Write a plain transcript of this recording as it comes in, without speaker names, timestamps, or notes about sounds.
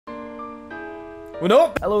Well,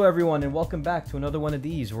 nope. Hello everyone and welcome back to another one of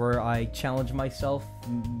these where I challenge myself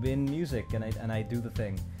in music and I do the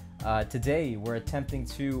thing. Today we're attempting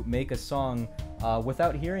to make a song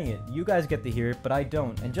without hearing it. You guys get to hear it, but I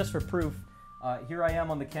don't. And just for proof, here I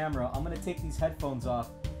am on the camera. I'm gonna take these headphones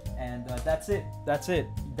off and that's it. That's it.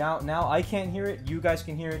 Now I can't hear it. You guys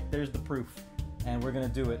can hear it. There's the proof. And we're gonna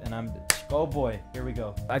do it. And oh boy, here we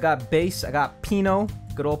go. I got bass, I got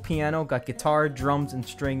good old piano, got guitar, drums, and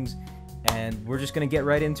strings. And we're just gonna get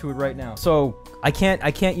right into it right now. So I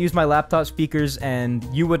can't use my laptop speakers, and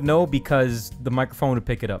you would know because the microphone would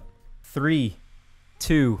pick it up. 3,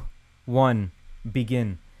 2, 1,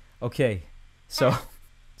 begin. Okay, so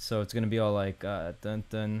it's gonna be all like dun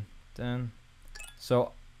dun dun.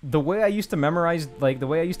 So the way I used to memorize, like the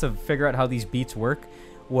way I used to figure out how these beats work,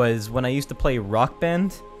 was when I used to play Rock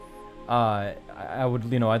Band. I would,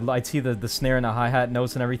 you know, I'd see the snare and the hi-hat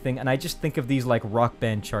notes and everything, and I just think of these like Rock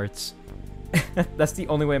Band charts. That's the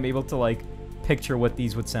only way I'm able to like picture what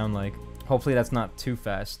these would sound like. Hopefully that's not too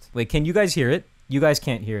fast. Wait, can you guys hear it? You guys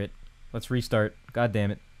can't hear it. Let's restart. God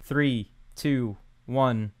damn it. 3, 2,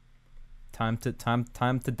 1. Time to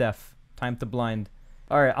deaf. Time to blind.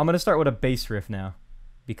 All right, I'm gonna start with a bass riff now,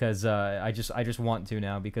 because I just want to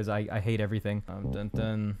now because I hate everything. Dun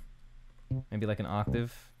dun. Maybe like an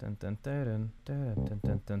octave. Dun dun dun dun dun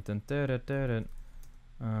dun dun dun dun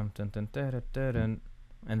dun dun dun dun.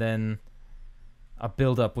 And then a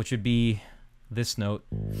build up, which would be this note.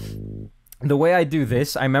 The way I do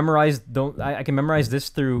this, I can memorize this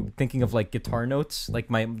through thinking of like guitar notes, like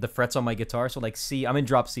the frets on my guitar. So like C, I'm in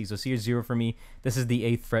drop C, so C is 0 for me. This is the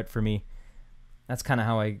 8th fret for me. That's kind of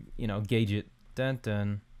how I, you know, gauge it. Dun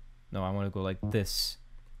dun. No, I want to go like this.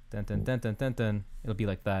 Dun dun dun dun dun dun. It'll be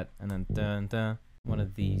like that, and then dun dun. One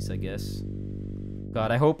of these, I guess.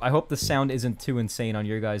 God, I hope the sound isn't too insane on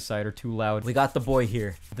your guys' side or too loud. We got the boy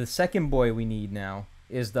here. The second boy we need now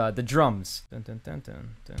is the drums. Dun dun dun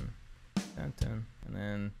dun dun dun dun. And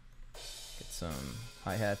then get some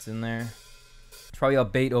hi-hats in there. It's probably how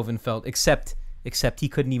Beethoven felt, except he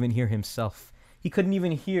couldn't even hear himself. He couldn't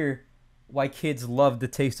even hear why kids love the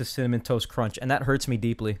taste of Cinnamon Toast Crunch, and that hurts me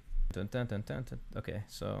deeply. Dun dun dun dun dun. Okay,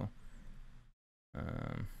 so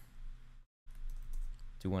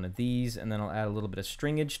do one of these, and then I'll add a little bit of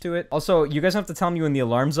stringage to it. Also, you guys have to tell me when the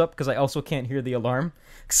alarm's up, because I also can't hear the alarm.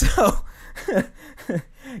 So,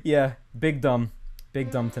 yeah, big dumb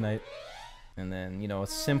tonight. And then, you know, a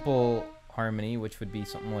simple harmony, which would be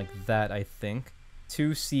something like that, I think.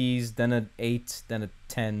 2 C's, then an 8, then a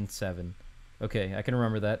 10, 7. Okay, I can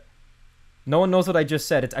remember that. No one knows what I just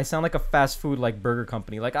said. I sound like a fast food, like, burger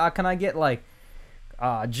company. Like, can I get, like,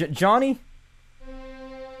 Johnny,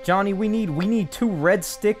 we need 2 red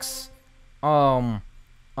sticks, a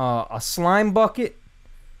slime bucket,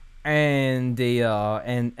 and a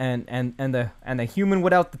human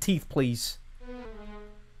without the teeth, please.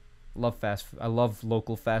 Love fast food. I love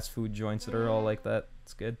local fast food joints that are all like that.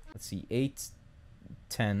 It's good. Let's see, 8,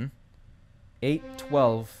 10, 8,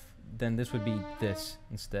 12. Then this would be this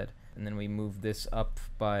instead. And then we move this up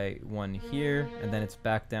by 1 here, and then it's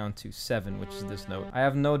back down to 7, which is this note. I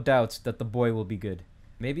have no doubts that the boy will be good.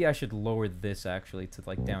 Maybe I should lower this actually to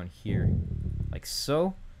like down here. Like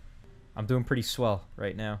so. I'm doing pretty swell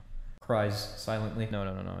right now. Cries silently.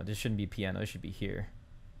 No. This shouldn't be piano. This should be here.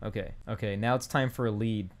 Okay. Okay, now it's time for a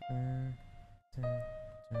lead.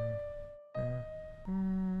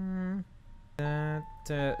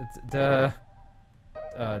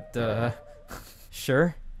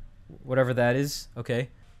 Sure. Whatever that is. Okay.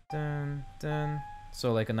 Dun dun.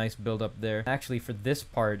 So like a nice build up there. Actually, for this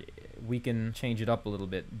part, we can change it up a little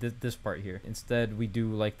bit. This part here. Instead, we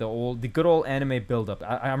do like the good old anime build up.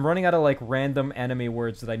 I'm running out of like random anime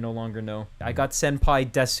words that I no longer know. I got senpai,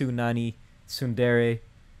 desu, nani, tsundere.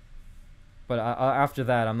 But after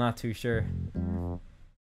that, I'm not too sure.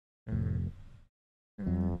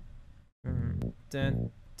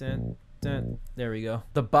 Dun, dun, dun. There we go.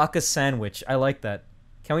 The Baka sandwich. I like that.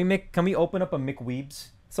 Can we open up a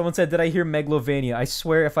McWeebs? Someone said, did I hear Megalovania? I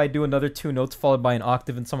swear if I do another 2 notes followed by an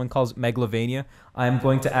octave and someone calls it Megalovania, I am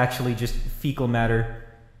going to actually just fecal matter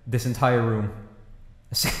this entire room.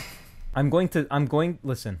 Listen. I'm going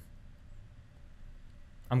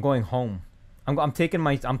home. I'm taking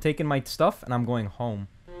my stuff and I'm going home.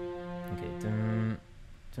 Okay. Dun,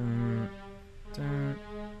 dun, dun,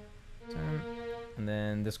 dun. And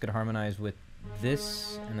then this could harmonize with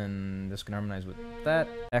this, and then this can harmonize with that.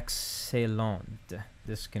 Excellent.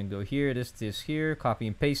 This can go here, this here, copy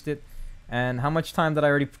and paste it. And how much time did I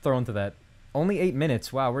already throw into that? Only 8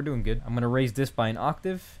 minutes. Wow, we're doing good. I'm gonna raise this by an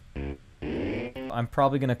octave. I'm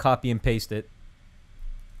probably gonna copy and paste it.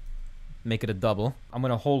 make it a double. I'm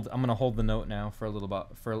gonna hold the note now for a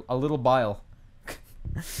little while.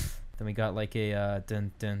 Then we got like a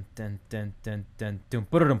dun dun dun dun dun dun dun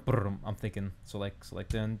dun. I'm thinking so like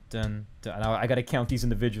dun dun dun. Now I gotta count these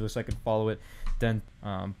individually so I can follow it. Then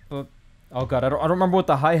but oh god, I don't remember what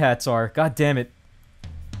the hi-hats are. God damn it.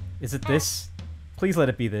 Is it this? Please let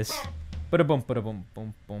it be this. Ba-da-bum, ba-da-bum,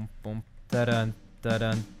 bum, bum, bum, da-dun,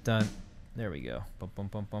 da-dun, dun. There we go. Bum, bum,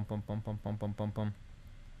 bum, bum, bum, bum, bum, bum, bum, bum, bum.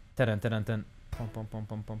 Da-dun, da-dun, dun. Bum, bum, bum,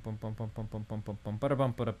 bum, bum, bum, bum, bum, bum, bum, bum, bum, bum,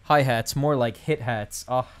 ba-da-bum, ba-da. Hi-hats, more like hit hats.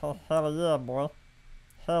 Oh, hell yeah, boy.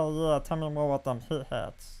 Hell yeah, tell me more about them hit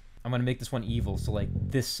hats. I'm gonna make this one evil, so like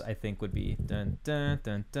this I think would be dun dun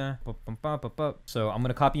dun dun. Bum, bum, bum, bum, bum. So I'm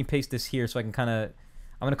gonna copy and paste this here so I can kind of.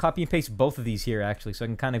 I'm going to copy and paste both of these here, actually, so I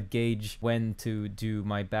can kind of gauge when to do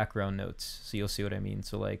my background notes. So you'll see what I mean.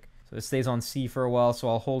 So, like, so it stays on C for a while, so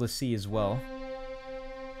I'll hold a C as well.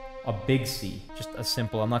 A big C. Just a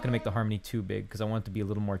simple. I'm not going to make the harmony too big, because I want it to be a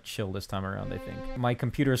little more chill this time around, I think. My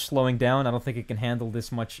computer is slowing down. I don't think it can handle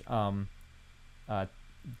this much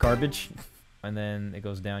garbage. And then it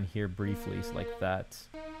goes down here briefly, so like that.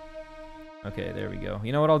 Okay, there we go.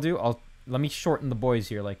 You know what I'll do? Let me shorten the boys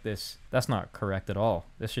here like this. That's not correct at all.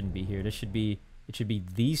 This shouldn't be here. It should be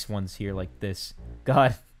these ones here like this.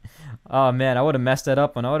 God. Oh man, I would have messed that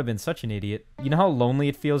up and I would have been such an idiot. You know how lonely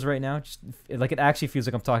it feels right now? Just like it actually feels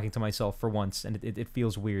like I'm talking to myself for once and it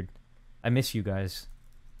feels weird. I miss you guys.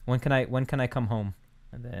 When can I come home?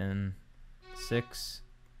 And then 6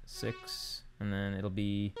 and then it'll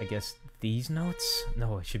be I guess these notes?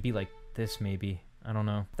 No, it should be like this maybe. I don't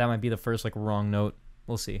know. That might be the first like wrong note.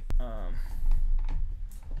 We'll see.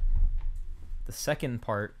 The second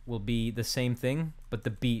part will be the same thing, but the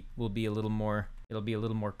beat will be a little more. It'll be a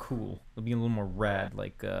little more cool. It'll be a little more rad.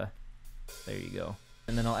 Like, there you go.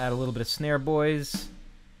 And then I'll add a little bit of snare, boys.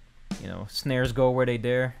 You know, snares go where they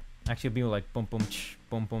dare. Actually, it'll be like boom, boom, ch,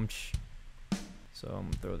 boom, boom, ch. So I'm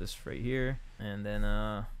gonna throw this right here, and then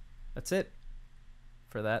that's it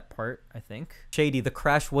for that part, I think. Shady, the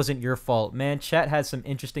crash wasn't your fault, man. Chat has some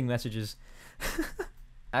interesting messages.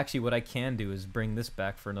 Actually, what I can do is bring this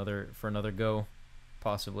back for another go,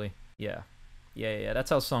 possibly. Yeah. That's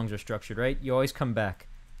how songs are structured, right? You always come back.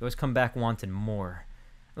 You always come back wanting more.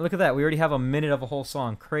 And look at that. We already have a minute of a whole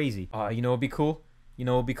song. Crazy. You know what'd be cool? You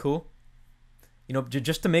know what'd be cool? You know,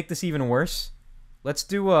 just to make this even worse, let's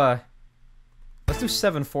do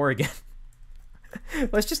 7/4 again.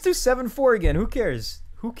 Let's just do 7/4 again. Who cares?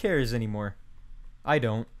 Who cares anymore? I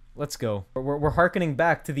don't. Let's go. We're harkening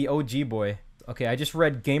back to the OG boy. Okay, I just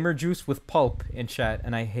read Gamer Juice with pulp in chat,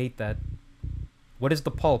 and I hate that. What is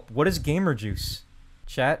the pulp? What is Gamer Juice?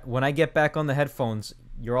 Chat, when I get back on the headphones,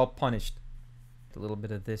 you're all punished. A little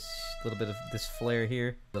bit of this, a little bit of this flare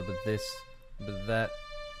here, a little bit of this, a little bit of that.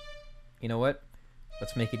 You know what?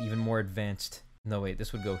 Let's make it even more advanced. No, wait,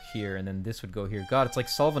 this would go here, and then this would go here. God, it's like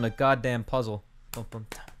solving a goddamn puzzle.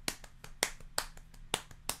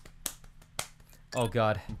 Oh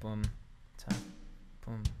god. Boom, tap,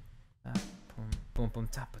 boom, tap, boom, boom, boom,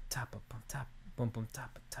 tap, tap, boom, tap, boom, boom,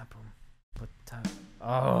 tap, tap, boom, boom, tap.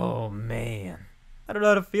 Oh man, I don't know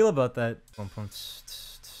how to feel about that. Boom, boom,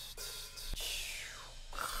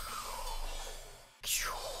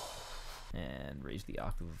 and raise the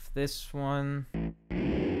octave of this one.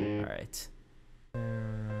 All right.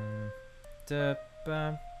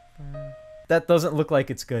 That doesn't look like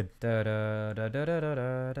it's good. Da da da da da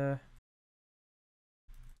da da.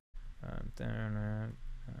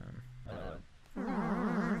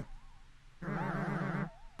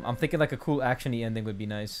 I'm thinking like a cool action-y ending would be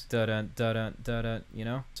nice. Da da da da da da. You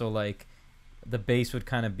know, so like the bass would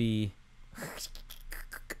kind of be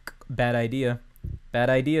bad idea. Bad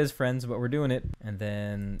ideas, friends, but we're doing it. And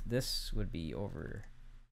then this would be over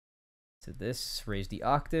to this. Raise the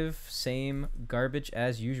octave. Same garbage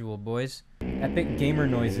as usual, boys. Epic gamer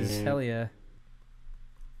noises. Hell yeah.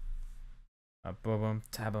 Boom,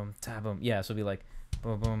 tabum, tabum. Yeah, so it'll be like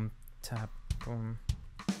boom, tap, boom,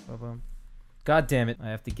 boom. God damn it! I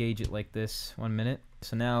have to gauge it like this. 1 minute.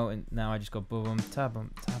 So now I just go boom,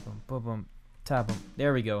 tabum, tabum, boom, tabum.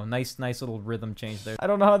 There we go. Nice little rhythm change there. I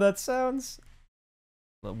don't know how that sounds.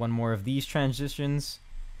 One more of these transitions.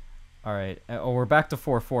 All right. Oh, we're back to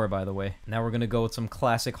 4/4, by the way. Now we're gonna go with some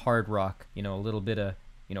classic hard rock. You know, a little bit of,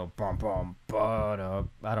 you know, bum bum ba.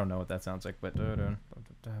 I don't know what that sounds like, but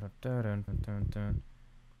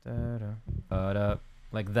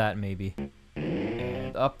like that maybe.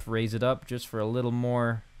 And up, raise it up just for a little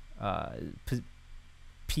more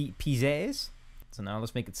pizzazz. So now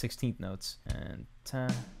let's make it 16th notes. And ta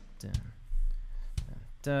da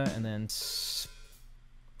da, and then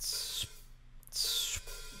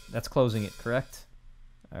that's closing it, correct?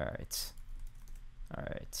 Alright.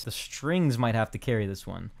 Alright. The strings might have to carry this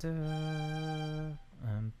one.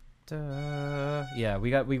 Yeah,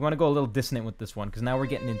 we want to go a little dissonant with this one, because now we're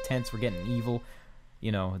getting intense, we're getting evil.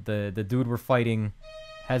 You know, the dude we're fighting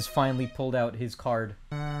has finally pulled out his card.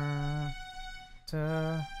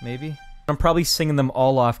 Maybe? I'm probably singing them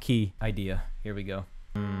all off key. Idea. Here we go.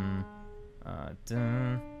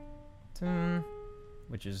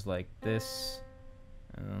 Which is like this,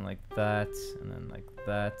 and then like that, and then like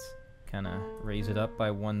that. Kind of raise it up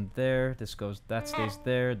by one there. This goes, that stays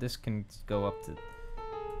there. This can go up to,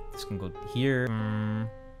 this can go here.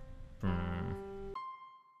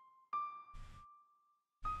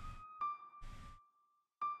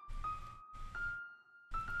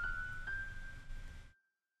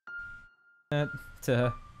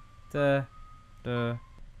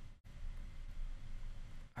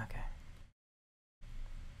 Okay.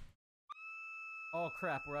 Oh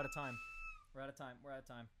crap, we're out of time. We're out of time. We're out of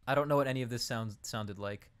time. I don't know what any of this sounded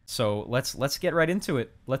like. So let's get right into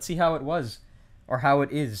it. Let's see how it was, or how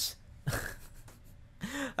it is.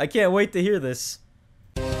 I can't wait to hear this.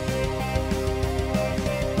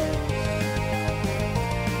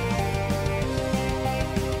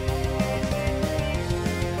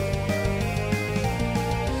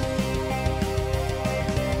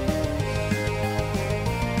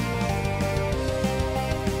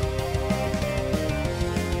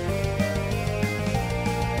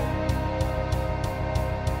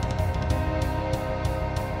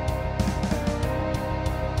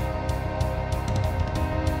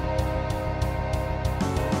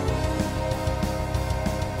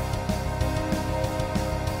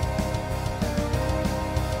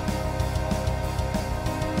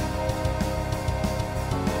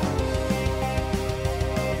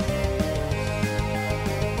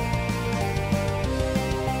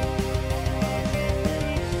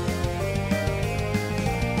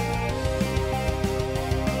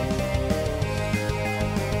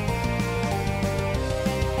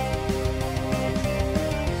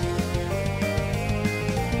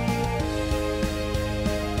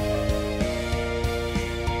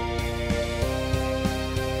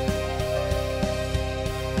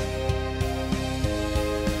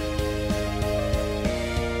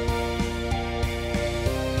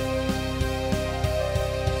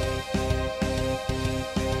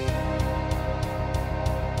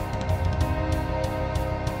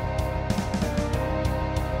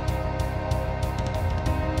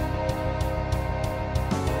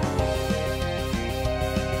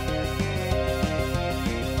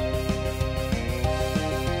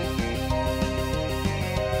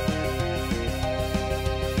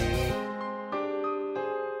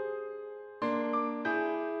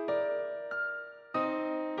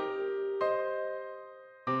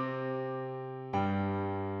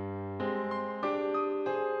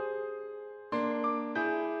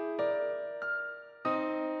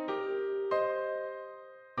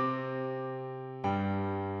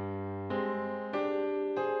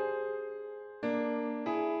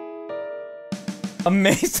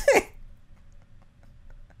 Amazing.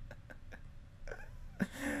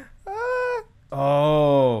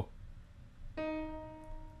 Oh.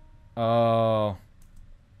 Oh.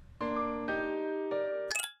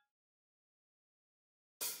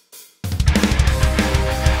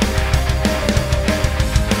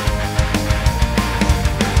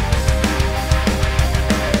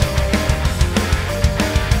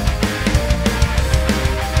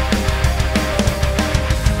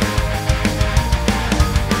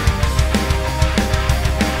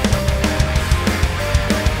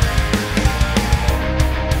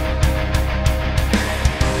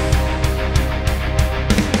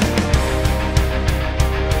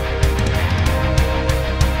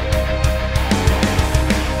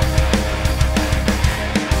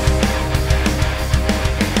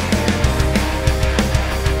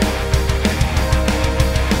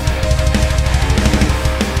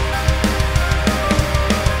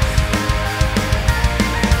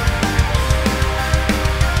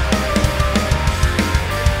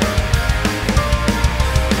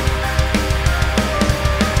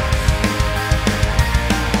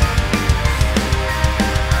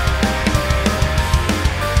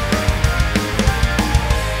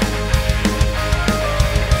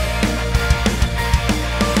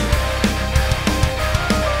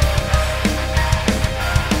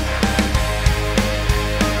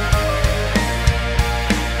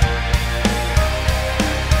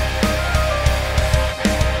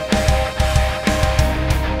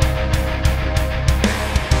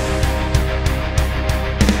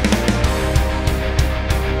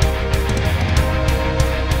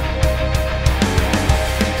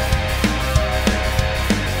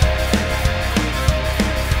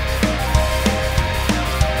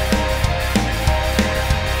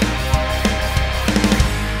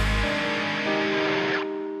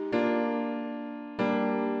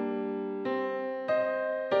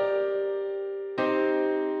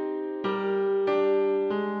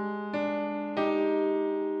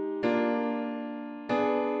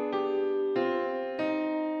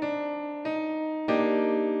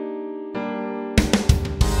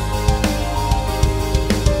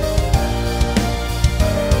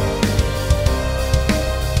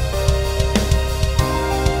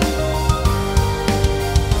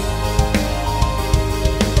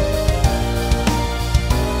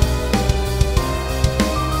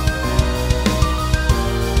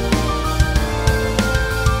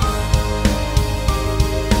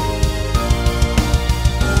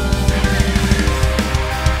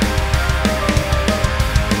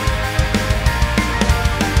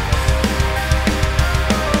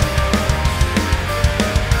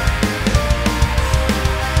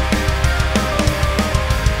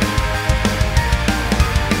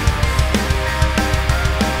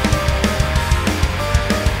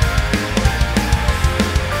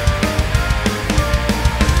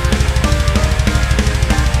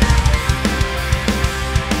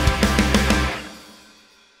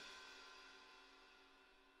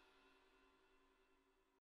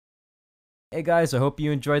 Hey guys, I hope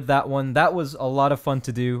you enjoyed that one. That was a lot of fun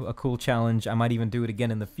to do, a cool challenge. I might even do it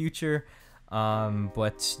again in the future.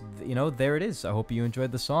 But, you know, there it is. I hope you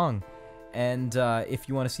enjoyed the song. And if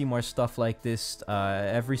you want to see more stuff like this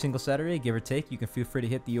every single Saturday, give or take, you can feel free to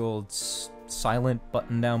hit the old silent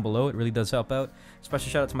button down below. It really does help out. Special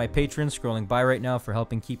shout out to my patrons scrolling by right now for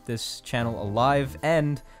helping keep this channel alive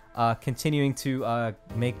and continuing to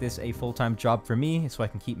make this a full-time job for me so I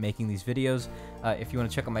can keep making these videos. If you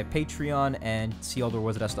want to check out my Patreon and see all the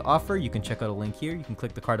rewards it has to offer, you can check out a link here. You can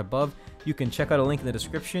click the card above. You can check out a link in the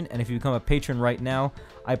description, and if you become a patron right now,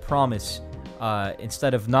 I promise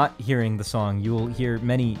instead of not hearing the song, you will hear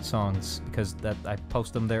many songs because I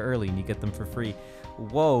post them there early and you get them for free.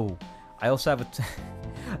 Whoa. I also have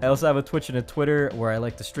a Twitch and a Twitter where I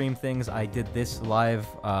like to stream things. I did this live.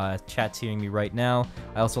 Chat's hearing me right now.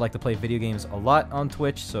 I also like to play video games a lot on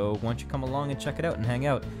Twitch, so why don't you come along and check it out and hang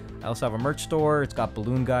out. I also have a merch store. It's got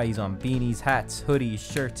Balloon Guy. He's on beanies, hats, hoodies,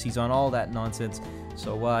 shirts. He's on all that nonsense.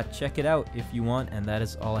 So check it out if you want, and that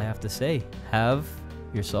is all I have to say. Have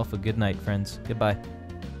yourself a good night, friends. Goodbye.